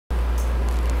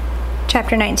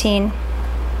Chapter 19.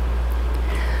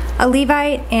 A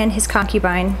Levite and his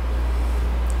concubine.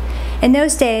 In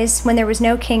those days, when there was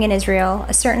no king in Israel,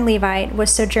 a certain Levite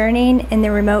was sojourning in the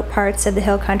remote parts of the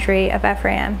hill country of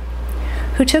Ephraim,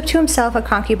 who took to himself a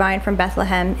concubine from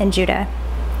Bethlehem in Judah.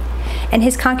 And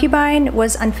his concubine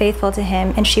was unfaithful to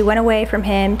him, and she went away from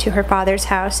him to her father's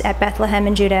house at Bethlehem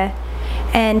in Judah,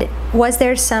 and was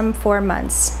there some 4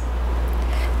 months.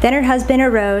 Then her husband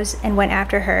arose and went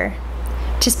after her,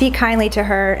 to speak kindly to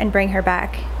her and bring her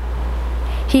back.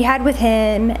 He had with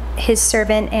him his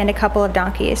servant and a couple of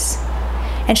donkeys,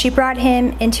 and she brought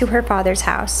him into her father's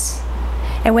house.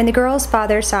 And when the girl's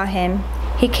father saw him,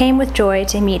 he came with joy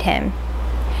to meet him.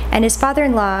 And his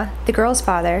father-in-law, the girl's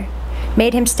father,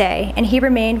 made him stay, and he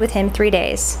remained with him 3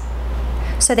 days.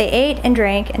 So they ate and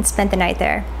drank and spent the night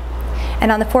there.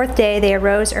 And on the 4th day they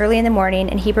arose early in the morning,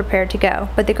 and he prepared to go.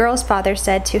 But the girl's father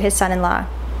said to his son-in-law,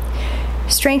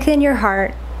 "Strengthen your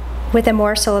heart with a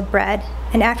morsel of bread,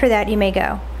 and after that you may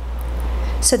go."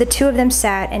 So the two of them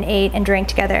sat and ate and drank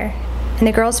together. And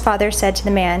the girl's father said to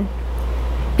the man,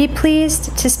 "Be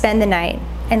pleased to spend the night,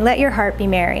 and let your heart be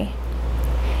merry."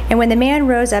 And when the man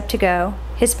rose up to go,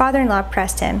 his father-in-law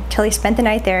pressed him till he spent the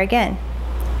night there again.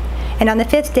 And on the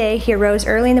 5th day he arose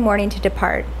early in the morning to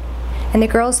depart. And the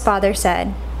girl's father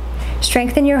said,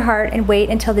 "Strengthen your heart and wait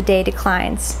until the day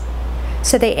declines."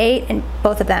 So they ate, and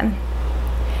both of them.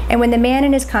 And when the man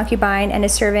and his concubine and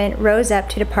his servant rose up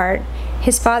to depart,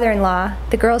 his father-in-law,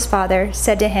 the girl's father,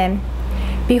 said to him,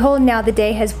 "Behold, now the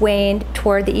day has waned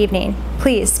toward the evening.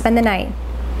 Please spend the night.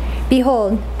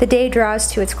 Behold, the day draws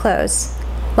to its close.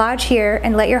 Lodge here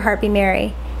and let your heart be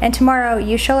merry, and tomorrow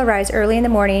you shall arise early in the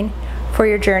morning for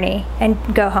your journey and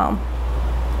go home."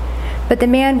 But the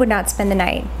man would not spend the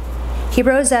night. He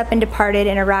rose up and departed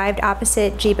and arrived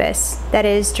opposite Gibeah, that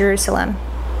is, Jerusalem.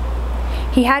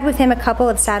 He had with him a couple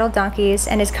of saddled donkeys,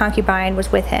 and his concubine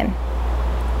was with him.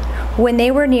 When they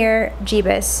were near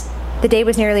Gibeah, the day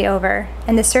was nearly over,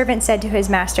 and the servant said to his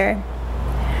master,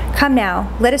 "Come now,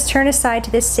 let us turn aside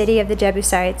to this city of the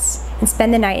Jebusites and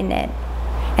spend the night in it."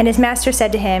 And his master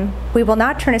said to him, "We will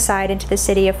not turn aside into the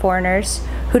city of foreigners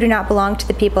who do not belong to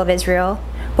the people of Israel,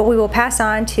 but we will pass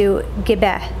on to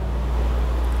Gibeah."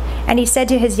 And he said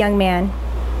to his young man,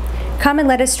 "Come and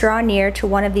let us draw near to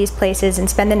one of these places and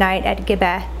spend the night at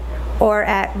Gibeah or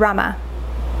at Ramah."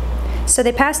 So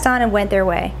they passed on and went their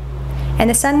way. And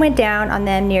the sun went down on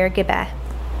them near Gibeah,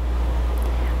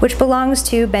 which belongs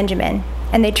to Benjamin.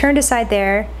 And they turned aside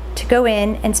there to go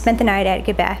in and spent the night at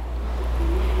Gibeah.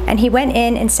 And he went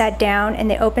in and sat down in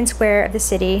the open square of the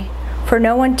city, for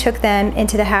no one took them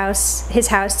into his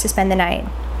house to spend the night.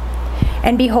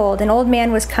 And behold, an old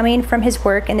man was coming from his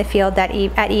work in the field at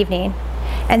evening,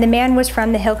 and the man was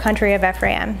from the hill country of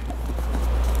Ephraim,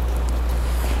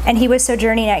 and he was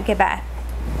sojourning at Gibeah.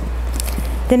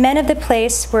 The men of the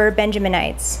place were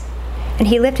Benjaminites. And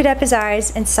he lifted up his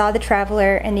eyes and saw the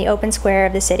traveler in the open square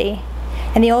of the city.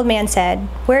 And the old man said,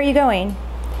 "Where are you going?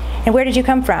 And where did you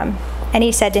come from?" And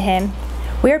he said to him,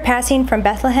 "We are passing from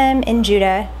Bethlehem in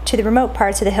Judah to the remote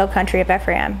parts of the hill country of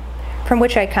Ephraim, from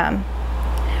which I come.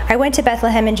 I went to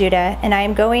Bethlehem in Judah, and I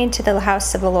am going to the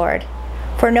house of the Lord,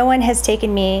 for no one has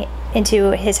taken me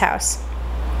into his house.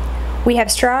 We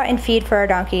have straw and feed for our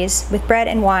donkeys, with bread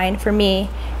and wine for me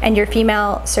and your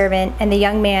female servant and the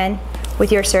young man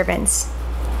with your servants.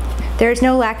 There is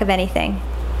no lack of anything."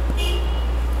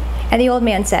 And the old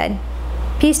man said,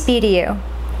 "Peace be to you.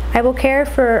 I will care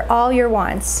for all your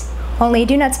wants, only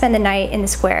do not spend the night in the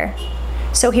square."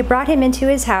 So he brought him into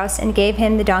his house and gave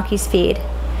him the donkey's feed,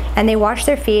 and they washed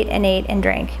their feet and ate and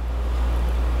drank.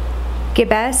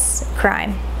 Gibeah's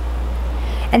crime.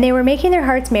 And they were making their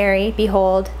hearts merry.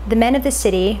 Behold, the men of the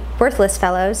city, worthless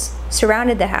fellows,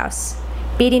 surrounded the house,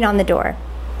 beating on the door.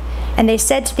 And they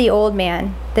said to the old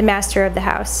man, the master of the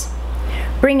house,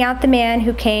 "Bring out the man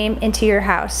who came into your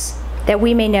house, that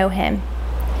we may know him."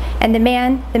 And the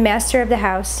man, the master of the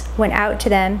house, went out to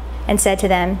them and said to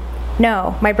them,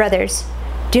 "No, my brothers,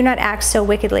 do not act so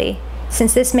wickedly,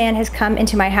 since this man has come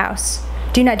into my house.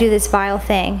 Do not do this vile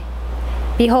thing.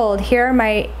 Behold, here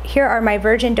are my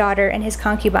virgin daughter and his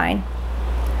concubine.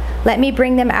 Let me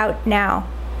bring them out now.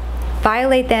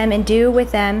 Violate them and do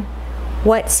with them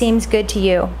what seems good to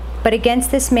you. But against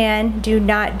this man do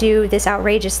not do this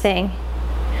outrageous thing."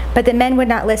 But the men would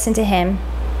not listen to him.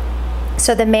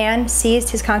 So the man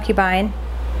seized his concubine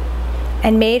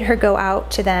and made her go out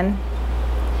to them.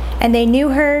 And they knew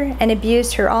her and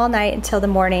abused her all night until the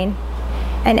morning.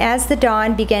 And as the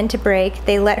dawn began to break,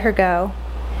 they let her go.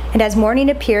 And as morning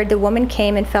appeared, the woman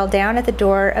came and fell down at the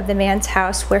door of the man's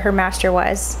house where her master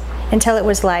was, until it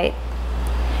was light.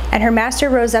 And her master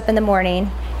rose up in the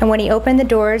morning And when he opened the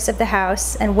doors of the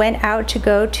house and went out to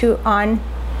go on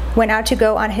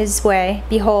his way,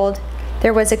 behold,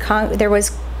 there was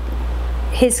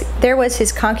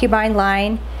his concubine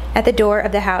lying at the door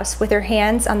of the house with her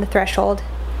hands on the threshold.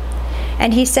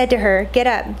 And he said to her, "Get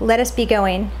up, let us be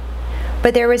going."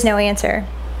 But there was no answer.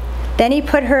 Then he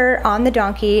put her on the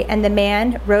donkey, and the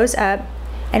man rose up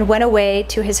and went away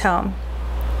to his home.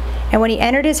 And when he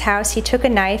entered his house, he took a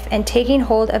knife, and taking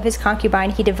hold of his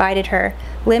concubine, he divided her,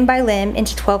 limb by limb,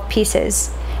 into 12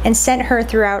 pieces, and sent her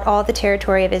throughout all the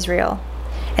territory of Israel.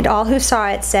 And all who saw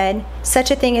it said, "Such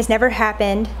a thing has never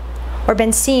happened or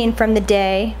been seen from the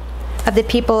day of the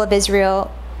people of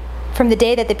Israel, from the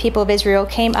day that the people of Israel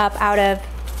came up out of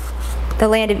the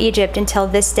land of Egypt until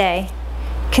this day.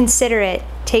 Consider it,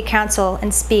 take counsel,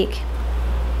 and speak."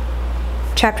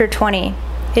 Chapter 20.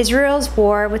 Israel's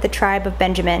war with the tribe of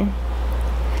Benjamin.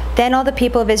 Then all the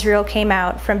people of Israel came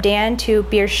out from Dan to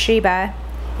Beersheba,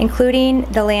 including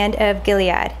the land of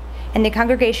Gilead, and the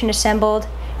congregation assembled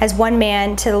as one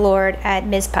man to the Lord at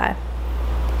Mizpah.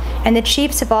 And the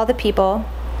chiefs of all the people,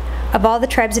 of all the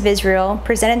tribes of Israel,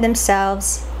 presented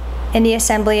themselves in the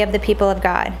assembly of the people of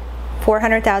God,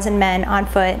 400,000 men on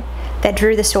foot that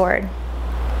drew the sword.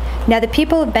 Now the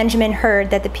people of Benjamin heard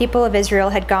that the people of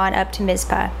Israel had gone up to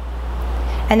Mizpah.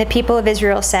 And the people of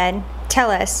Israel said, "Tell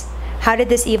us, how did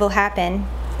this evil happen?"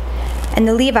 And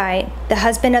the Levite, the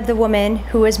husband of the woman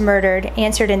who was murdered,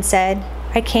 answered and said,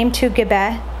 "I came to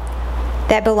Gibeah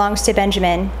that belongs to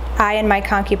Benjamin, I and my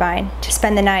concubine, to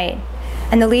spend the night.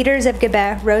 And the leaders of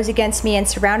Gibeah rose against me and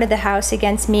surrounded the house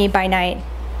against me by night.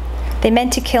 They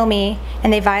meant to kill me,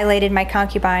 and they violated my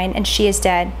concubine, and she is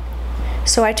dead.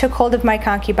 So I took hold of my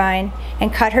concubine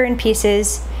and cut her in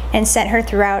pieces and sent her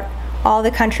throughout all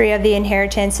the country of the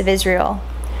inheritance of Israel,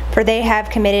 for they have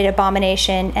committed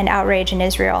abomination and outrage in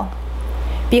Israel.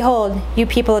 Behold, you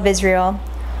people of Israel,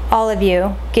 all of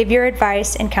you, give your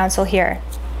advice and counsel here."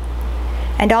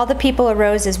 And all the people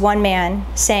arose as one man,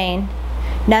 saying,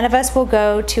 "None of us will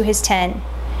go to his tent,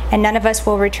 and none of us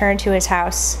will return to his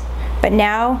house. But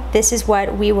now this is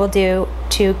what we will do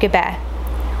to Gibeah.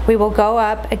 We will go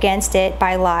up against it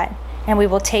by lot, and we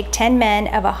will take 10 men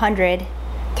of 100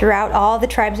 throughout all the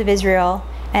tribes of Israel,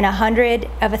 and 100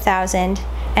 of 1,000,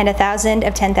 and 1,000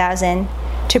 of 10,000,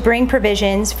 to bring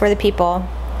provisions for the people,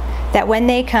 that when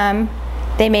they come,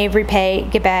 they may repay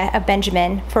Gibeah of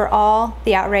Benjamin for all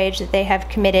the outrage that they have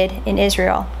committed in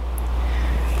Israel."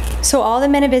 So all the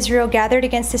men of Israel gathered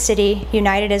against the city,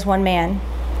 united as one man.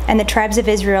 And the tribes of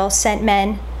Israel sent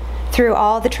men through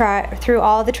all the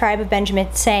tribe of Benjamin,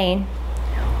 saying,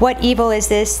 "What evil is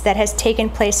this that has taken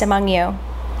place among you?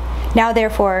 Now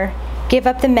therefore, give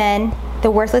up the men,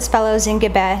 the worthless fellows in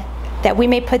Gibeah, that we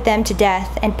may put them to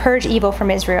death and purge evil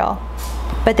from Israel."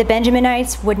 But the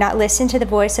Benjaminites would not listen to the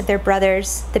voice of their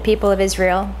brothers, the people of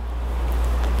Israel.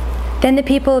 Then the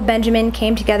people of Benjamin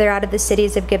came together out of the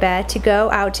cities of Gibeah to go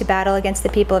out to battle against the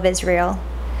people of Israel.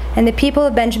 And the people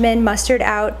of Benjamin mustered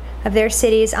out of their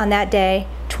cities on that day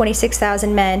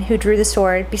 26,000 men who drew the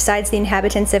sword, besides the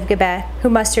inhabitants of Gibeah, who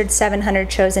mustered 700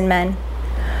 chosen men.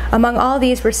 Among all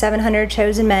these were 700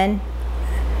 chosen men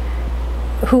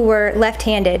who were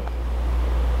left-handed.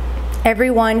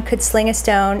 Every one could sling a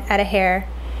stone at a hair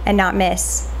and not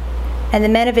miss. And the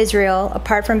men of Israel,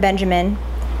 apart from Benjamin,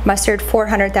 mustered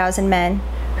 400,000 men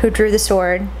who drew the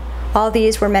sword. All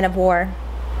these were men of war.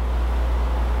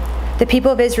 The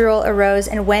people of Israel arose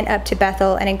and went up to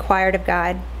Bethel and inquired of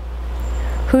God,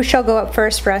 "Who shall go up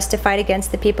first for us to fight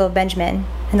against the people of Benjamin?"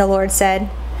 And the Lord said,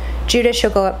 "Judah shall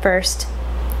go up first."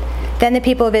 Then the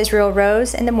people of Israel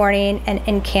rose in the morning and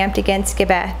encamped against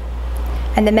Gibeah.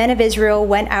 And the men of Israel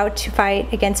went out to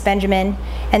fight against Benjamin,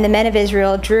 and the men of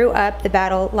Israel drew up the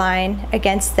battle line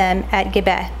against them at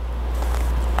Gibeah.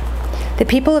 The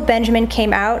people of Benjamin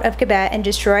came out of Gibeah and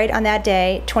destroyed on that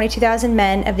day 22,000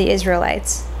 men of the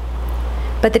Israelites.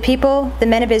 But the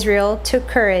men of Israel, took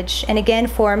courage and again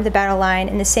formed the battle line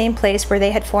in the same place where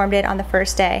they had formed it on the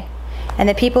first day. And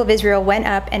the people of Israel went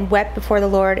up and wept before the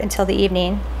Lord until the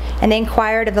evening. And they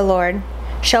inquired of the Lord,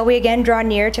 "Shall we again draw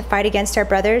near to fight against our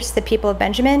brothers, the people of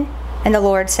Benjamin?" And the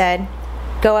Lord said,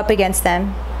 "Go up against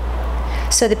them."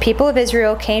 So the people of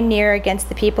Israel came near against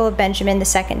the people of Benjamin the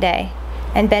second day.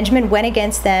 And Benjamin went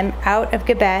against them out of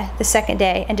Gibeah the second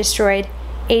day and destroyed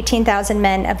 18,000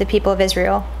 men of the people of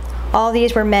Israel. All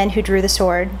these were men who drew the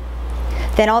sword.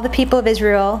 Then all the people of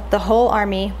Israel, the whole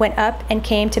army, went up and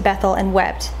came to Bethel and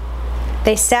wept.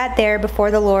 They sat there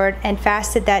before the Lord and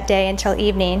fasted that day until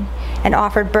evening, and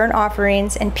offered burnt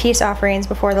offerings and peace offerings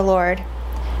before the Lord.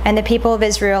 And the people of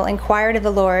Israel inquired of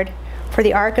the Lord, for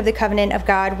the ark of the covenant of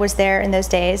God was there in those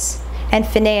days. And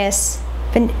Phinehas,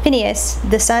 Phinehas,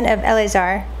 the son of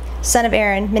Eleazar, son of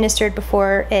Aaron, ministered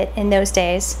before it in those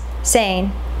days,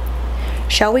 saying,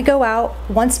 "Shall we go out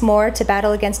once more to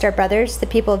battle against our brothers, the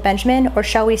people of Benjamin, or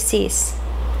shall we cease?"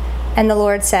 And the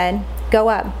Lord said, "Go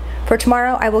up, for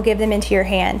tomorrow I will give them into your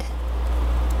hand."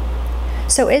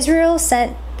 So Israel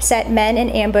set men in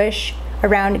ambush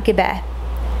around Gibeah,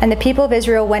 and the people of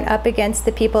Israel went up against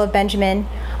the people of Benjamin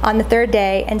on the third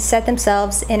day and set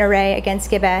themselves in array against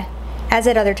Gibeah, as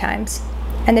at other times.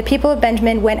 And the people of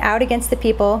Benjamin went out against the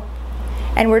people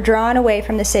and were drawn away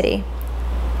from the city.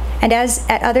 And as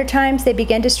at other times, they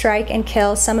began to strike and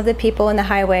kill some of the people in the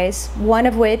highways, one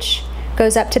of which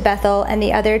goes up to Bethel and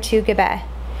the other to Gibeah,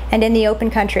 and in the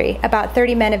open country, about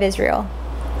 30 men of Israel.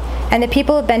 And the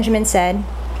people of Benjamin said,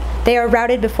 "They are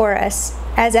routed before us,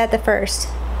 as at the first."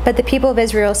 But the people of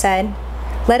Israel said,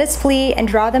 "Let us flee and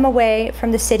draw them away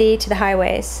from the city to the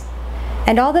highways."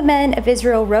 And all the men of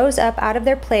Israel rose up out of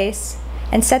their place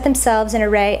and set themselves in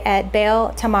array at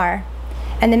Baal Tamar.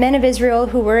 And the men of Israel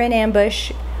who were in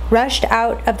ambush rushed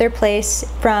out of their place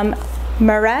from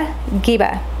Marah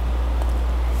Gibeah.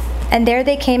 And there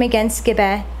they came against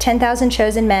Gibeah, 10,000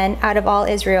 chosen men out of all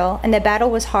Israel, and the battle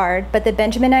was hard, but the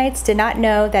Benjaminites did not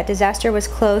know that disaster was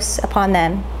close upon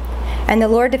them. And the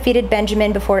Lord defeated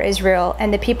Benjamin before Israel,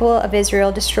 and the people of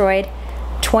Israel destroyed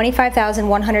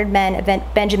 25,100 men of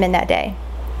Benjamin that day.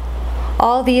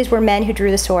 All these were men who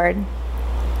drew the sword.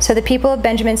 So the people of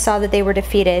Benjamin saw that they were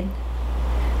defeated.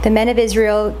 The men of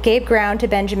Israel gave ground to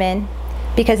Benjamin,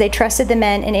 because they trusted the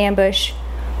men in ambush,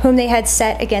 whom they had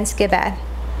set against Gibeah.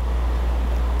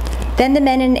 Then the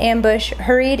men in ambush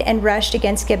hurried and rushed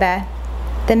against Gibeah.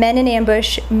 The men in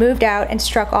ambush moved out and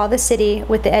struck all the city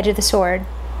with the edge of the sword.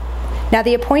 Now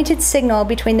the appointed signal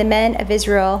between the men of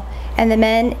Israel and the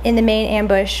men in the main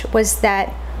ambush was that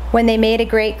when they made a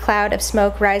great cloud of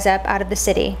smoke rise up out of the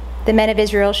city, the men of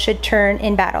Israel should turn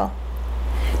in battle.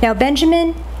 Now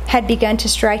Benjamin had begun to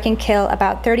strike and kill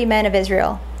about 30 men of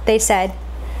Israel. They said,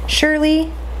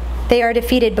 "Surely they are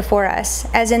defeated before us,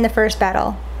 as in the first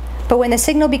battle." But when the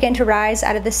signal began to rise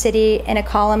out of the city in a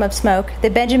column of smoke, the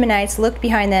Benjaminites looked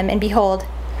behind them, and behold,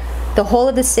 the whole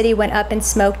of the city went up in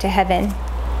smoke to heaven.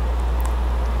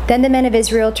 Then the men of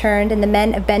Israel turned, and the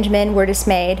men of Benjamin were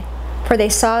dismayed, for they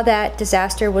saw that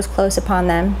disaster was close upon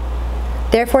them.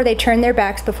 Therefore they turned their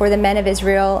backs before the men of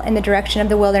Israel in the direction of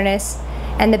the wilderness,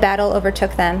 and the battle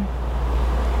overtook them.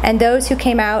 And those who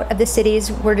came out of the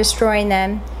cities were destroying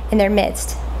them in their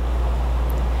midst.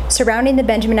 Surrounding the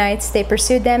Benjaminites, they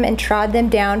pursued them and trod them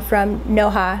down from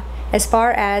Nohah as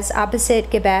far as opposite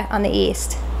Gibeah on the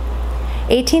east.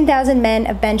 18,000 men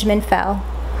of Benjamin fell,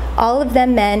 all of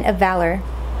them men of valor.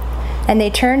 And they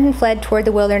turned and fled toward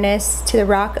the wilderness to the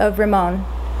rock of Rimmon.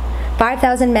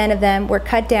 5,000 men of them were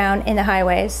cut down in the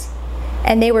highways,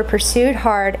 and they were pursued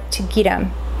hard to Gidom,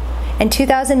 and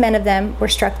 2,000 men of them were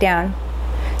struck down.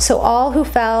 So all who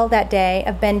fell that day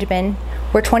of Benjamin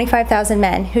were 25,000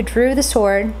 men, who drew the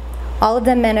sword, all of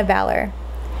them men of valor.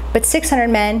 But 600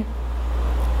 men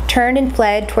turned and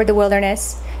fled toward the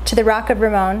wilderness to the rock of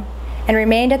Rimmon, and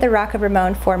remained at the rock of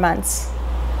Rimmon 4 months.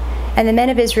 And the men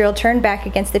of Israel turned back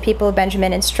against the people of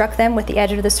Benjamin and struck them with the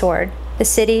edge of the sword, the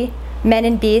city, men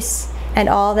and beasts, and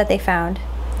all that they found.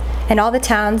 And all the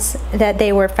towns that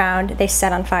they were found they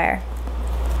set on fire.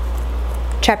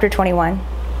 Chapter 21.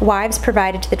 Wives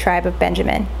provided to the tribe of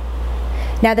Benjamin.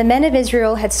 Now the men of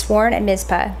Israel had sworn at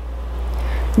Mizpah,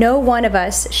 "No one of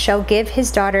us shall give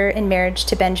his daughter in marriage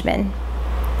to Benjamin."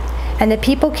 And the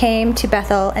people came to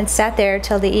Bethel and sat there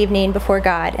till the evening before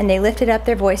God, and they lifted up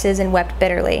their voices and wept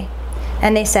bitterly.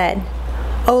 And they said,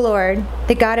 "O Lord,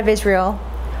 the God of Israel,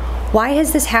 why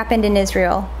has this happened in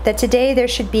Israel, that today there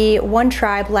should be one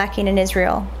tribe lacking in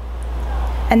Israel?"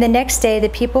 And the next day the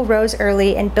people rose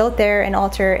early and built there an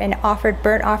altar and offered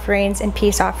burnt offerings and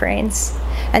peace offerings.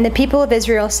 And the people of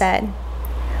Israel said,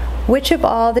 "Which of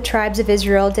all the tribes of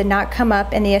Israel did not come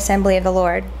up in the assembly of the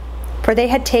Lord?" For they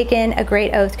had taken a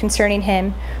great oath concerning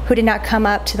him who did not come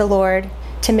up to the Lord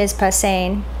to Mizpah,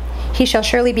 saying, "He shall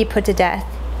surely be put to death."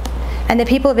 And the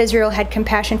people of Israel had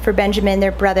compassion for Benjamin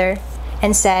their brother,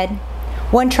 and said,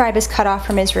 "One tribe is cut off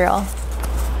from Israel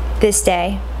this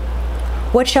day.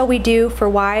 What shall we do for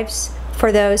wives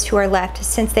for those who are left,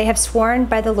 since they have sworn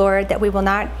by the Lord that we will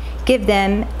not give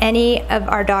them any of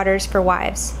our daughters for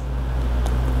wives?"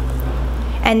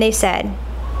 And they said,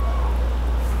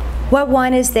 "What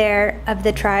one is there of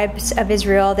the tribes of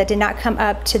Israel that did not come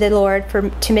up to the Lord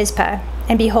to Mizpah?"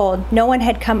 And behold, no one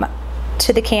had come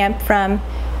to the camp from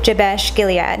Jabesh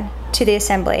Gilead to the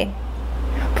assembly.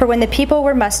 For when the people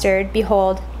were mustered,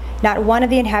 behold, not one of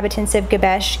the inhabitants of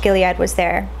Jabesh Gilead was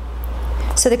there.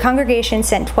 So the congregation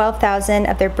sent 12,000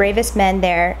 of their bravest men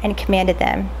there and commanded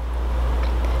them,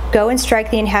 "Go and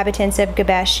strike the inhabitants of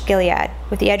Gibeah-Gilead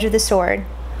with the edge of the sword,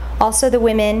 also the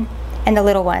women and the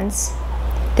little ones.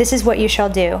 This is what you shall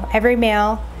do. Every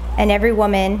male and every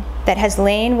woman that has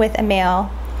lain with a male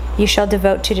you shall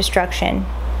devote to destruction."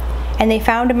 And they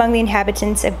found among the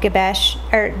inhabitants of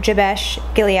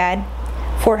Gibeah-Gilead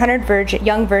 400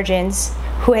 young virgins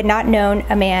who had not known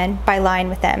a man by lying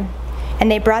with them. And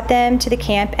they brought them to the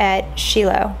camp at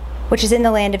Shiloh, which is in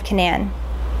the land of Canaan.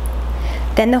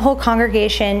 Then the whole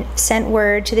congregation sent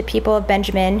word to the people of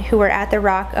Benjamin who were at the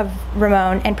rock of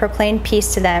Rimmon and proclaimed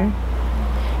peace to them.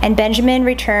 And Benjamin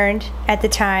returned at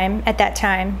that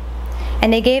time,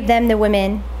 and they gave them the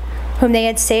women whom they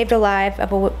had saved alive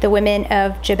of the women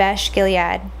of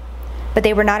Gibeah-Gilead. But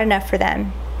they were not enough for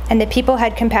them. And the people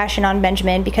had compassion on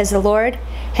Benjamin because the Lord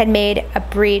had made a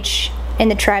breach in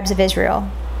the tribes of Israel.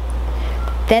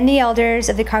 Then the elders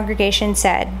of the congregation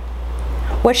said,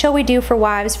 "What shall we do for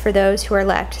wives for those who are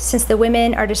left, since the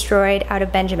women are destroyed out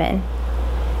of Benjamin?"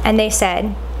 And they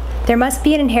said, "There must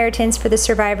be an inheritance for the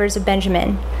survivors of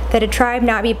Benjamin, that a tribe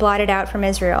not be blotted out from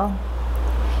Israel.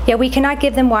 Yet we cannot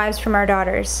give them wives from our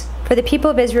daughters, for the people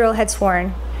of Israel had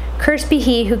sworn, 'Cursed be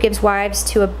he who gives wives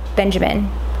to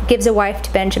gives a wife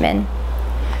to Benjamin.'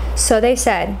 So they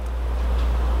said,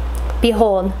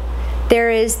 'Behold, there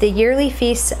is the yearly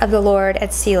feast of the Lord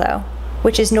at Shiloh,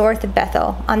 which is north of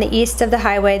Bethel, on the east of the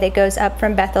highway that goes up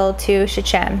from Bethel to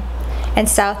Shechem, and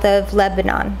south of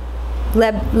Lebonah.'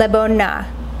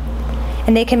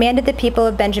 And they commanded the people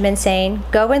of Benjamin, saying,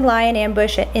 'Go and lie in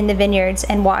ambush in the vineyards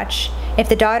and watch. If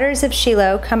the daughters of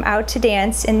Shiloh come out to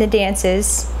dance in the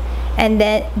dances, and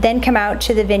then come out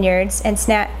to the vineyards and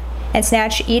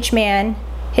snatch each man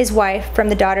his wife from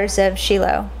the daughters of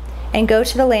Shiloh, and go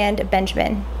to the land of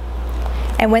Benjamin.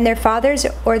 And when their fathers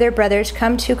or their brothers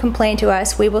come to complain to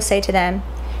us, we will say to them,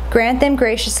 Grant them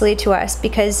graciously to us,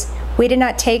 because we did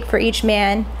not take for each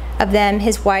man of them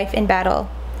his wife in battle.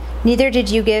 Neither did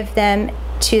you give them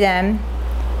to them,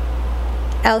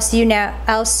 else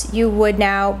you would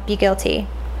now be guilty.'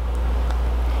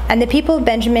 And the people of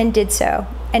Benjamin did so,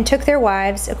 and took their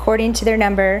wives according to their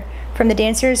number from the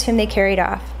dancers whom they carried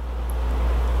off.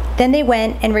 Then they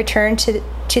went and returned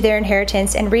to their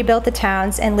inheritance and rebuilt the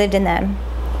towns and lived in them.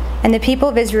 And the people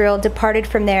of Israel departed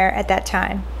from there at that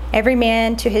time, every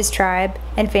man to his tribe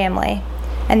and family.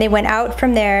 And they went out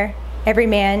from there, every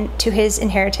man to his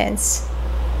inheritance.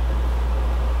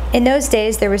 In those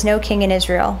days there was no king in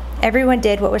Israel. Everyone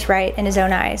did what was right in his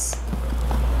own eyes.